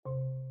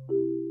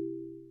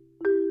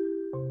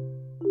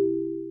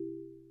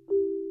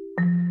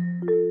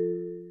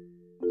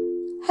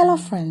Hello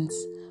friends,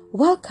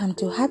 welcome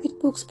to Habit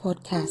Books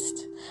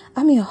Podcast.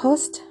 I'm your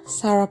host,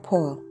 Sarah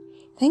Paul.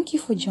 Thank you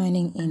for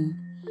joining in.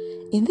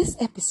 In this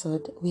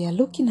episode, we are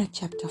looking at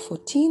chapter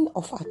 14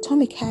 of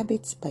Atomic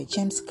Habits by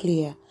James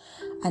Clear,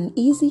 an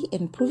easy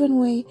and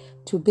proven way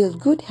to build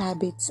good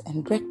habits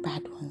and break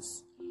bad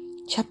ones.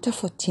 Chapter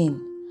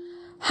 14,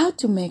 How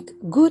to Make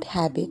Good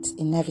Habits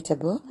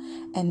Inevitable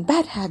and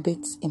Bad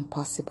Habits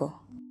Impossible.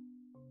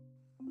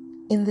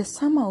 In the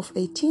summer of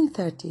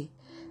 1830,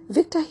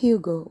 Victor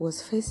Hugo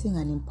was facing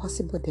an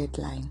impossible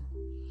deadline.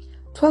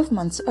 12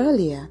 months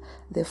earlier,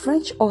 the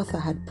French author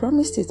had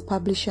promised his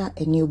publisher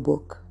a new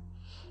book.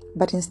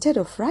 But instead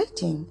of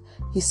writing,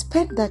 he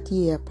spent that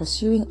year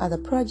pursuing other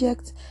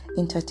projects,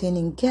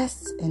 entertaining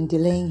guests, and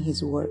delaying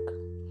his work.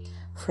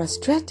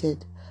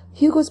 Frustrated,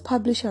 Hugo's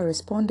publisher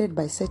responded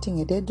by setting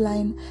a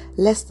deadline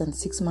less than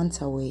 6 months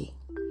away.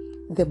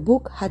 The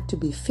book had to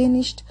be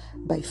finished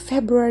by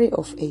February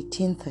of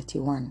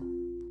 1831.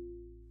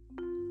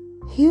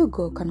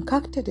 Hugo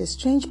concocted a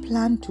strange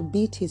plan to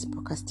beat his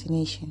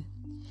procrastination.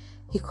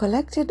 He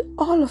collected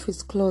all of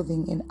his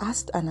clothing and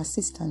asked an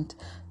assistant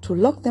to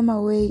lock them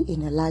away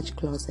in a large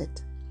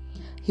closet.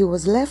 He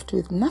was left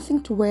with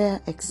nothing to wear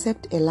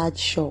except a large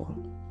shawl.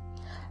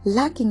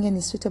 Lacking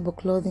any suitable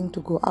clothing to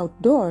go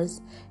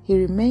outdoors, he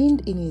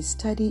remained in his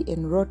study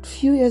and wrote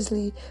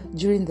furiously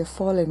during the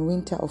fall and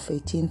winter of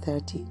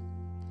 1830.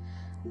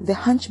 The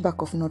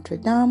Hunchback of Notre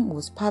Dame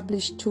was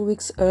published 2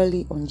 weeks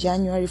early on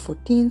January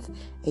 14,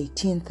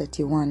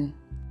 1831.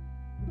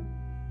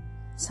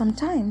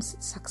 Sometimes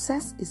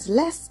success is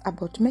less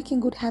about making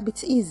good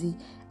habits easy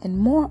and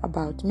more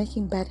about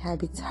making bad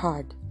habits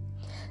hard.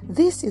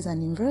 This is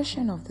an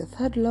inversion of the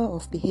third law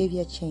of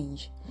behavior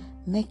change.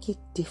 Make it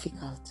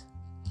difficult.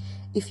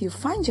 If you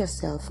find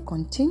yourself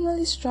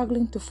continually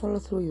struggling to follow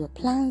through your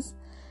plans,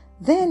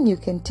 then you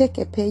can take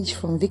a page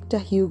from Victor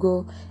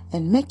Hugo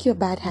and make your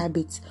bad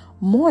habits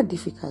more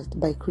difficult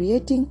by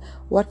creating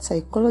what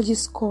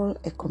psychologists call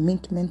a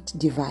commitment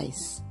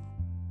device.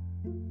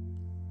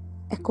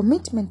 A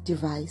commitment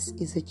device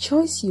is a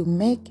choice you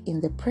make in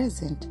the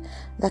present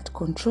that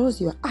controls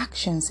your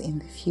actions in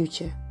the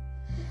future.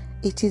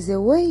 It is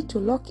a way to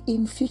lock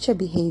in future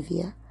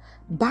behavior,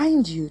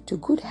 bind you to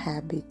good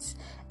habits,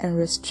 and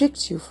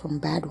restrict you from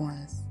bad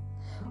ones.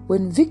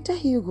 When Victor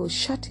Hugo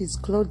shut his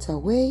clothes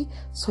away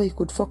so he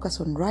could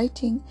focus on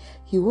writing,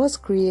 he was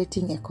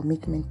creating a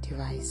commitment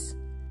device.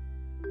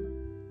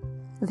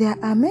 There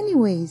are many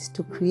ways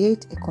to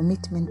create a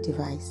commitment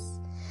device.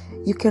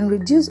 You can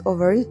reduce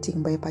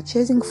overeating by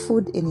purchasing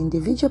food in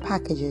individual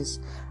packages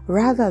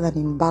rather than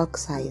in bulk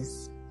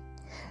size.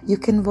 You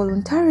can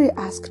voluntarily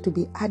ask to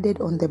be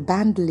added on the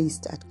banned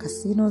list at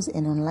casinos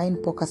and online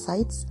poker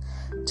sites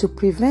to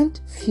prevent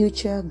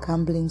future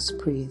gambling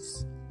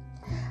sprees.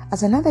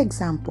 As another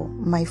example,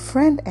 my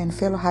friend and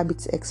fellow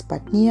habits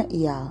expert Nia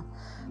Eyal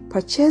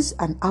purchased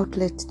an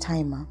outlet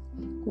timer,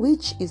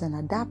 which is an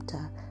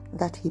adapter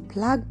that he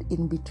plugged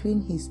in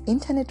between his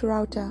internet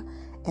router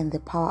and the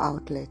power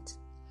outlet.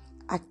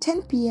 At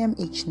 10 p.m.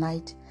 each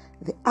night,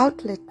 the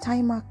outlet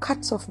timer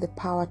cuts off the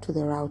power to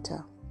the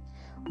router.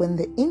 When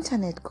the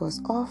internet goes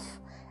off,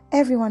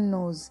 everyone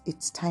knows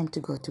it's time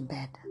to go to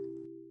bed.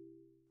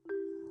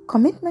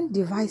 Commitment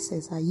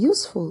devices are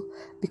useful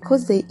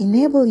because they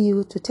enable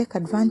you to take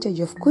advantage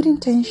of good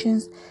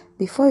intentions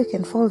before you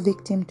can fall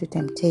victim to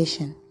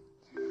temptation.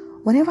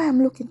 Whenever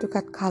I'm looking to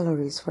cut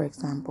calories, for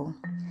example,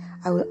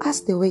 I will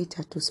ask the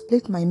waiter to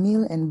split my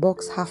meal and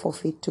box half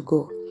of it to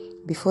go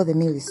before the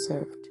meal is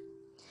served.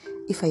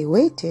 If I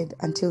waited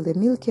until the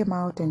meal came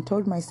out and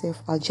told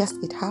myself I'll just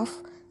eat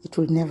half, it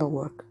would never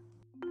work.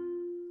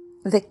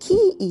 The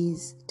key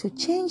is to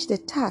change the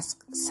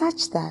task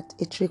such that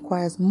it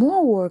requires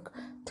more work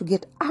to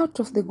get out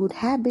of the good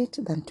habit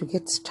than to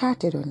get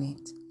started on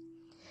it.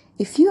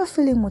 If you are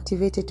feeling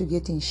motivated to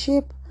get in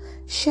shape,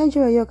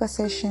 schedule a yoga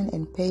session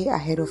and pay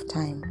ahead of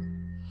time.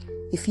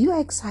 If you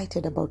are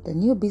excited about the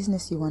new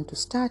business you want to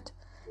start,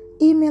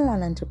 email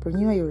an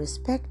entrepreneur you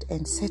respect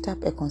and set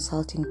up a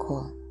consulting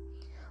call.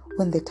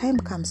 When the time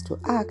comes to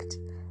act,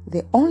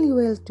 the only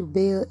way to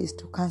bail is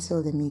to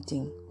cancel the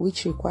meeting,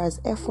 which requires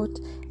effort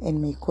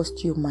and may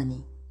cost you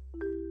money.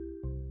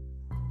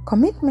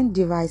 Commitment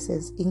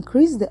devices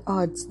increase the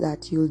odds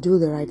that you'll do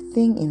the right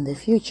thing in the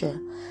future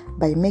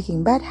by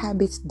making bad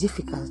habits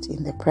difficult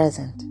in the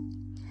present.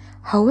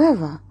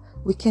 However,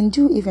 we can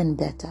do even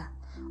better.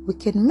 We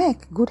can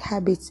make good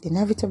habits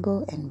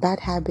inevitable and bad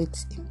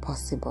habits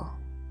impossible.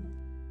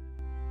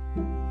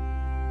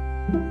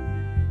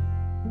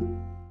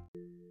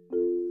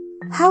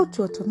 How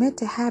to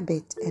automate a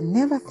habit and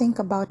never think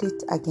about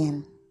it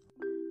again.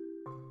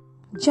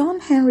 John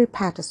Henry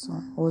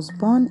Patterson was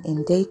born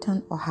in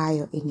Dayton,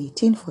 Ohio in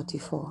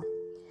 1844.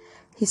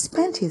 He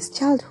spent his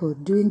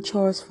childhood doing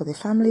chores for the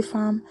family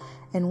farm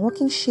and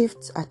working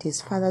shifts at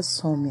his father's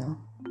sawmill.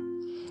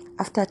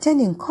 After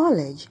attending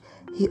college,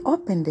 he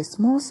opened a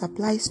small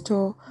supply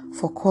store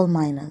for coal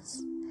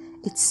miners.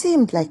 It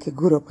seemed like a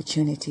good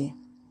opportunity.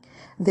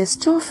 The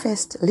store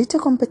faced little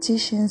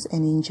competitions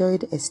and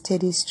enjoyed a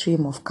steady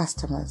stream of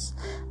customers,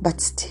 but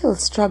still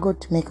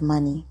struggled to make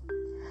money.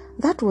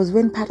 That was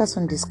when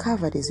Patterson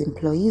discovered his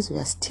employees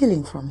were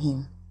stealing from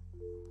him.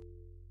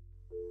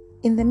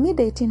 In the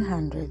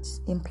mid-1800s,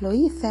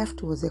 employee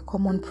theft was a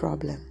common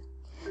problem.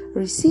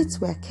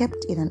 Receipts were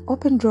kept in an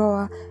open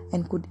drawer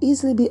and could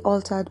easily be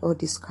altered or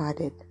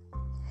discarded.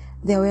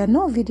 There were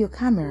no video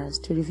cameras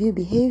to review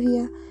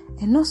behavior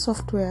and no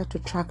software to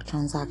track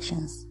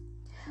transactions.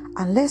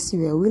 Unless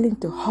you were willing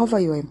to hover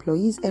your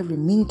employees every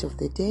minute of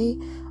the day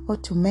or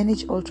to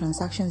manage all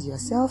transactions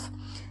yourself,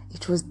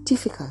 it was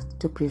difficult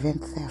to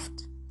prevent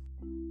theft.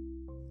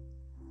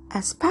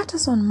 As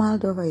Patterson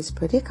mulled over his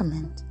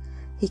predicament,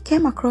 he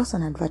came across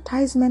an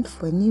advertisement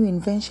for a new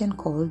invention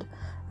called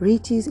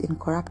Ritty's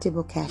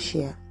Incorruptible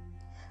Cashier.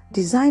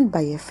 Designed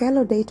by a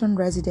fellow Dayton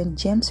resident,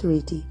 James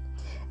Ritty,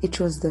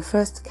 it was the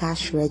first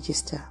cash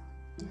register.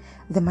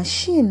 The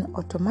machine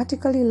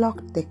automatically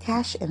locked the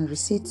cash and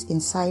receipts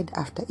inside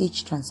after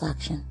each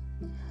transaction.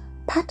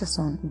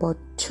 Patterson bought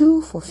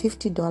 2 for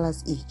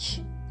 $50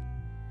 each.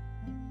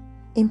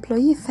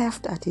 Employee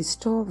theft at his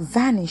store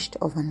vanished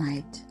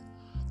overnight.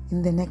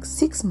 In the next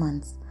 6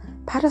 months,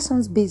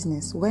 Patterson's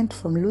business went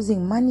from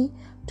losing money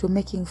to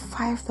making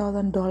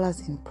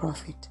 $5,000 in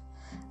profit,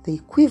 the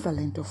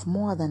equivalent of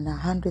more than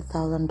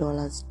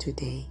 $100,000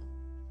 today.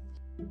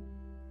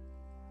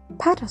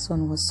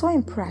 Patterson was so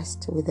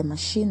impressed with the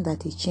machine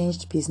that he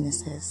changed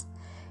businesses.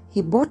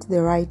 He bought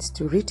the rights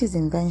to Ritty's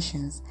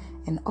inventions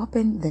and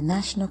opened the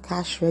National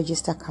Cash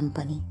Register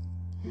Company.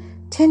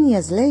 10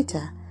 years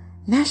later,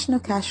 National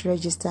Cash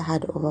Register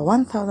had over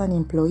 1,000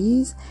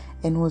 employees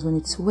and was on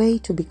its way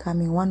to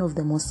becoming one of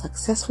the most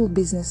successful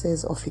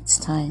businesses of its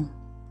time.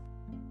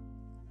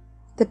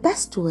 The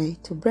best way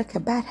to break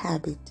a bad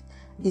habit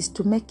is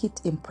to make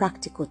it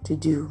impractical to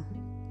do.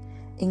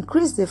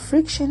 Increase the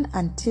friction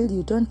until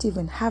you don't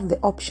even have the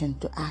option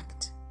to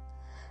act.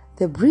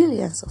 The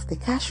brilliance of the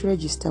cash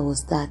register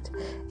was that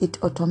it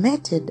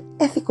automated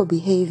ethical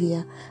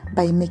behavior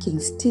by making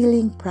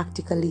stealing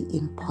practically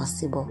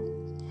impossible.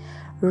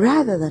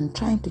 Rather than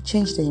trying to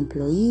change the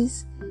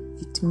employees,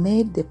 it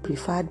made the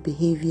preferred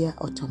behavior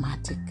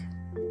automatic.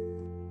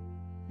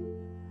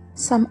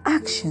 Some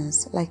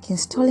actions, like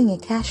installing a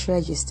cash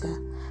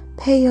register,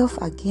 pay off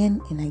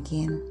again and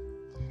again.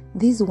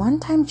 These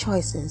one-time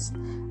choices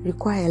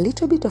require a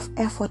little bit of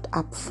effort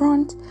up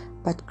front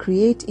but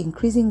create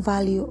increasing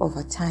value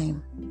over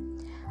time.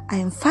 I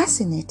am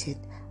fascinated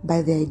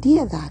by the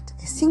idea that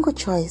a single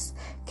choice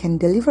can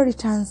deliver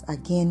returns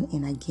again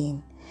and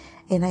again,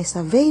 and I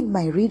surveyed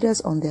my readers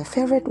on their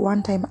favorite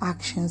one-time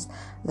actions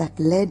that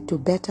led to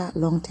better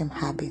long-term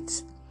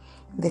habits.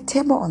 The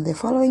table on the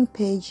following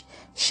page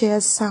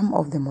shares some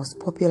of the most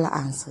popular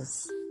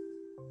answers.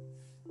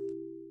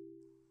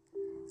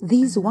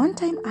 These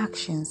one-time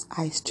actions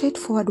are a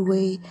straightforward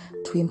way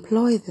to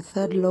employ the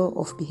third law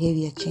of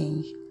behavior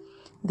change.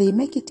 They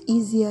make it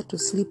easier to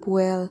sleep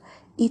well,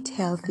 eat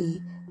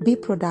healthy, be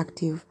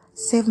productive,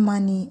 save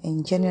money,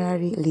 and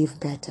generally live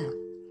better.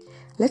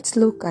 Let's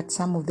look at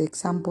some of the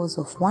examples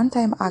of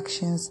one-time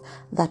actions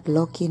that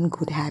lock in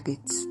good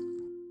habits.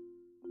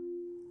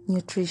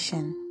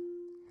 Nutrition.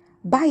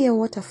 Buy a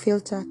water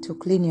filter to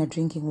clean your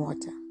drinking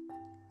water.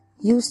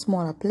 Use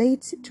smaller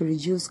plates to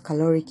reduce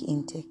caloric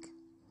intake.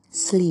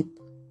 Sleep.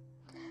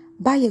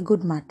 Buy a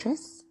good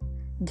mattress.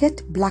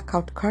 Get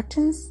blackout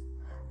curtains.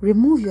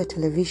 Remove your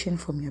television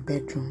from your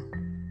bedroom.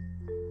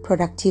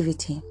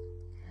 Productivity.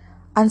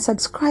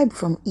 Unsubscribe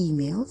from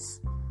emails.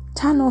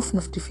 Turn off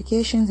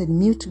notifications and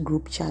mute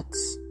group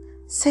chats.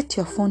 Set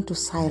your phone to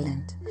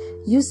silent.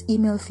 Use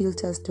email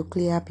filters to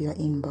clear up your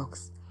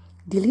inbox.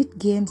 Delete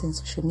games and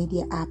social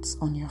media apps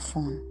on your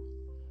phone.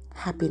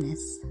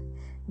 Happiness.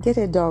 Get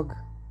a dog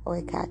or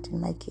a cat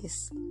in my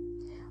case.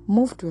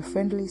 Move to a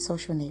friendly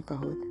social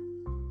neighborhood.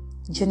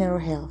 General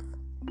health.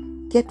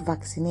 Get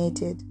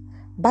vaccinated.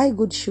 Buy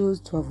good shoes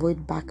to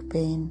avoid back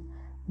pain.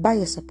 Buy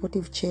a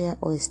supportive chair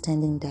or a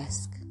standing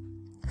desk.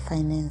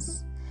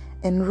 Finance.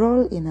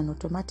 Enroll in an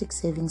automatic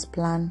savings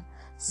plan.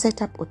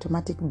 Set up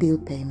automatic bill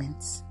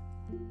payments.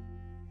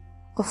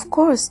 Of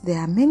course, there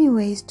are many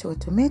ways to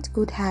automate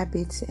good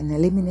habits and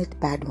eliminate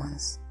bad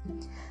ones.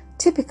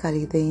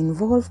 Typically, they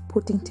involve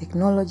putting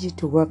technology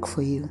to work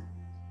for you.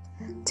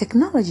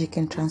 Technology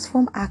can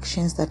transform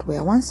actions that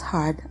were once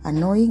hard,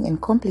 annoying,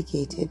 and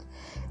complicated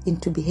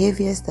into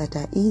behaviors that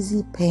are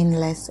easy,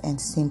 painless, and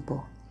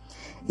simple.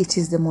 It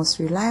is the most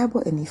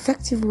reliable and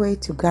effective way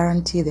to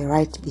guarantee the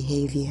right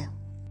behavior.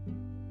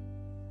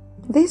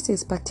 This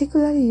is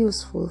particularly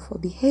useful for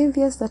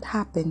behaviors that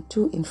happen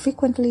too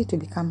infrequently to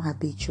become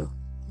habitual.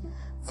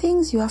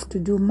 Things you have to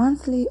do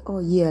monthly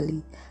or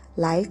yearly,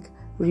 like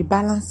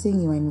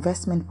rebalancing your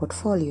investment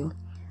portfolio,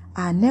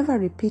 are never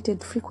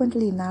repeated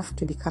frequently enough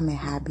to become a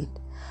habit.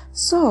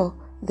 So,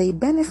 they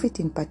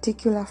benefit in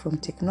particular from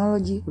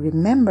technology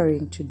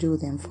remembering to do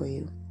them for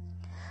you.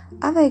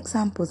 Other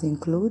examples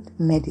include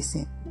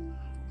medicine.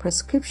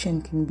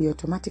 Prescription can be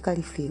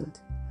automatically filled.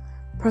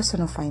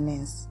 Personal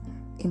finance.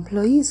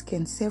 Employees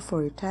can save for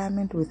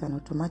retirement with an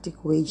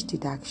automatic wage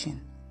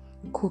deduction.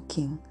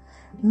 cooking.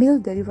 Meal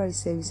delivery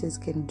services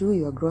can do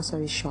your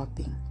grocery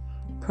shopping.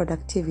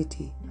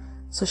 Productivity.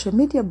 Social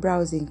media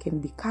browsing can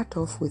be cut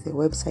off with a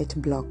website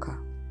blocker.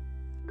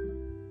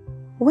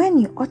 When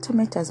you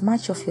automate as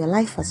much of your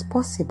life as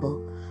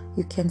possible,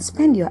 you can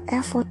spend your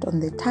effort on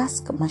the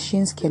task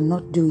machines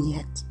cannot do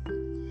yet.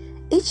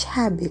 Each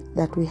habit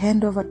that we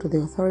hand over to the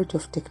authority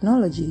of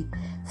technology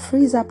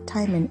frees up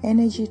time and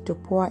energy to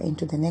pour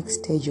into the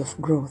next stage of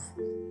growth.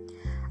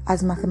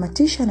 As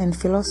mathematician and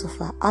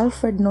philosopher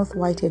Alfred North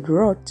Whitehead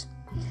wrote,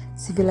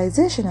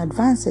 civilization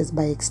advances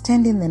by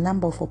extending the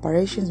number of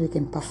operations we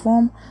can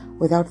perform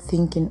without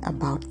thinking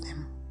about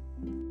them.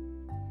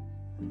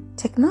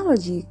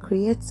 Technology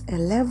creates a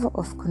level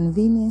of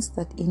convenience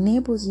that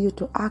enables you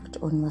to act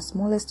on your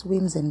smallest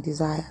whims and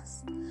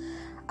desires.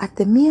 At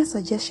the mere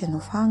suggestion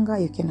of hunger,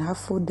 you can have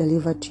food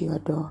delivered to your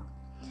door.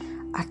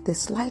 At the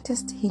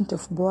slightest hint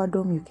of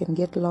boredom, you can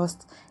get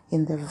lost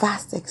in the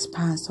vast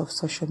expanse of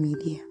social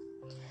media.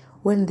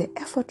 When the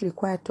effort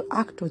required to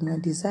act on your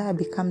desire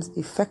becomes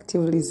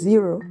effectively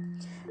zero,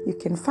 you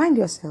can find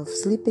yourself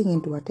slipping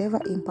into whatever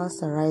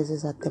impulse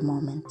arises at the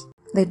moment.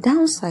 The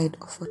downside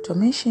of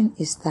automation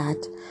is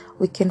that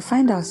we can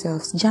find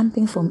ourselves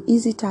jumping from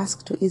easy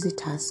task to easy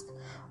task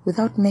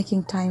without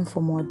making time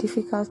for more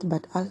difficult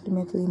but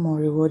ultimately more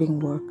rewarding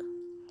work.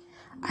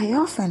 I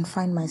often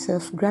find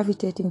myself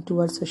gravitating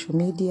towards social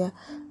media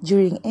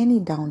during any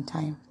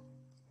downtime.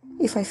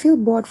 If I feel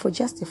bored for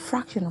just a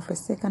fraction of a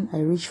second, I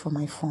reach for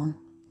my phone.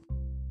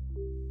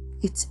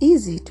 It's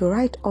easy to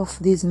write off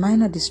these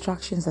minor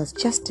distractions as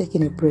just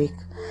taking a break,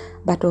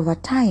 but over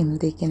time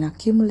they can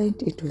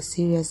accumulate into a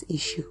serious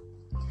issue.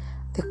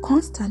 The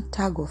constant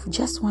tug of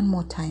just one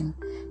more time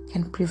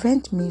can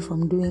prevent me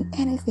from doing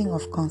anything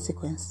of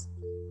consequence.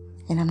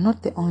 And I'm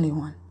not the only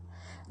one.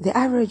 The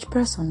average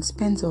person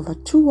spends over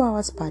 2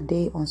 hours per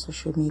day on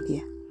social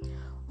media.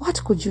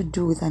 What could you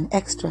do with an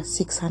extra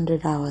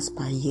 600 hours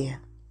per year?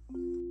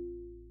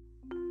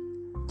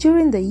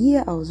 During the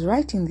year I was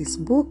writing this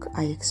book,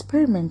 I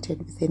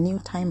experimented with a new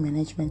time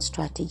management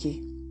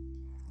strategy.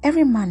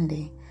 Every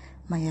Monday,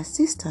 my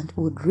assistant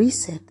would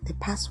reset the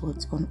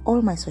passwords on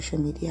all my social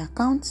media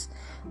accounts,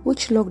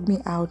 which logged me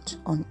out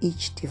on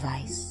each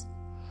device.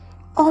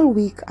 All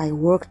week I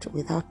worked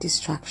without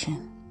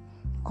distraction.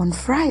 On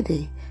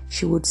Friday,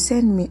 she would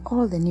send me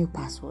all the new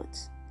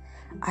passwords.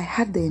 I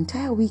had the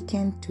entire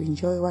weekend to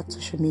enjoy what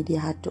social media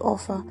had to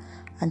offer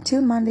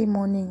until Monday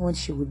morning when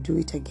she would do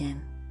it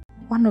again.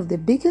 One of the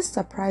biggest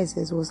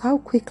surprises was how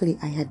quickly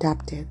I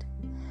adapted.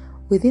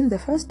 Within the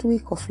first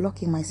week of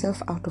locking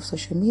myself out of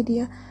social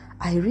media,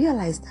 I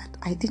realized that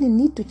I didn't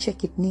need to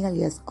check it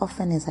nearly as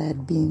often as I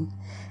had been,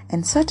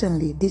 and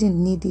certainly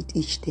didn't need it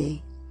each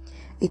day.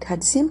 It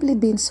had simply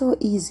been so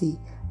easy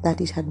that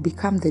it had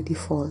become the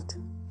default.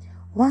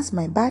 Once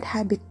my bad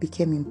habit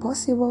became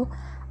impossible,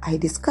 I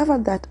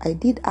discovered that I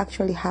did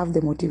actually have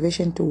the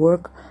motivation to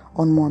work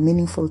on more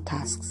meaningful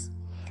tasks.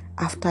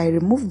 After I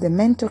removed the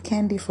mental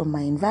candy from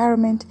my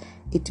environment,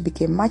 it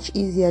became much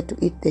easier to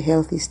eat the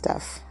healthy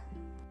stuff.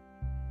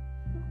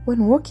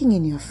 When working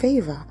in your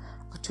favor,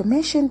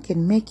 automation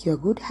can make your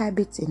good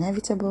habits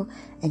inevitable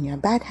and your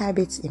bad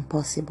habits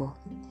impossible.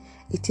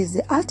 It is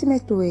the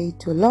ultimate way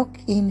to lock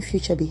in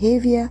future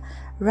behavior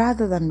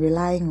rather than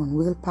relying on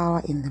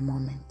willpower in the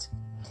moment.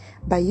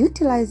 By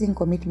utilizing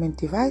commitment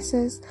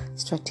devices,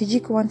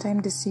 strategic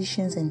one-time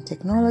decisions, and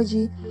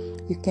technology,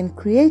 you can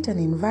create an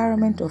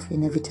environment of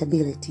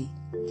inevitability,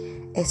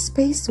 a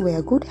space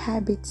where good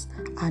habits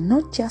are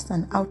not just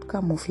an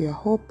outcome of your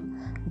hope,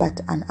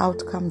 but an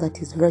outcome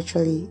that is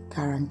virtually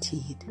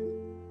guaranteed.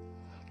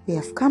 We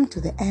have come to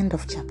the end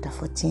of chapter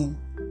 14.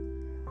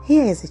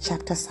 Here is a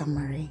chapter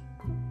summary.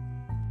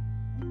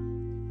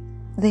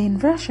 The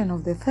inversion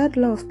of the third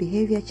law of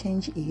behavior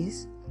change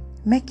is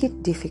make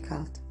it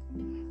difficult.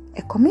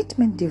 A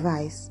commitment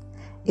device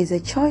is a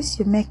choice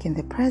you make in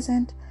the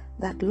present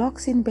that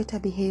locks in better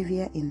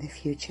behavior in the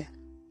future.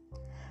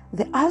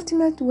 The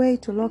ultimate way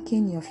to lock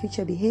in your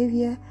future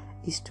behavior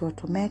is to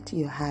automate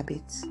your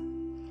habits.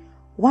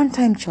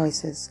 One-time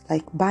choices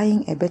like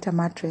buying a better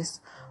mattress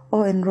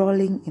or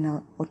enrolling in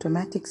an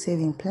automatic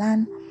saving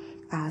plan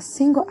are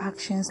single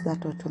actions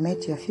that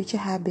automate your future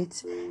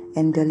habits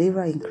and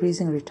deliver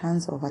increasing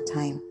returns over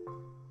time.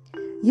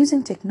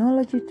 Using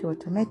technology to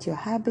automate your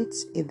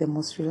habits is the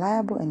most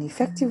reliable and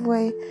effective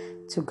way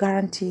to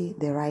guarantee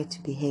the right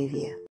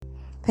behavior.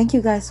 Thank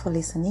you guys for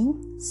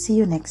listening. See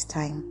you next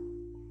time.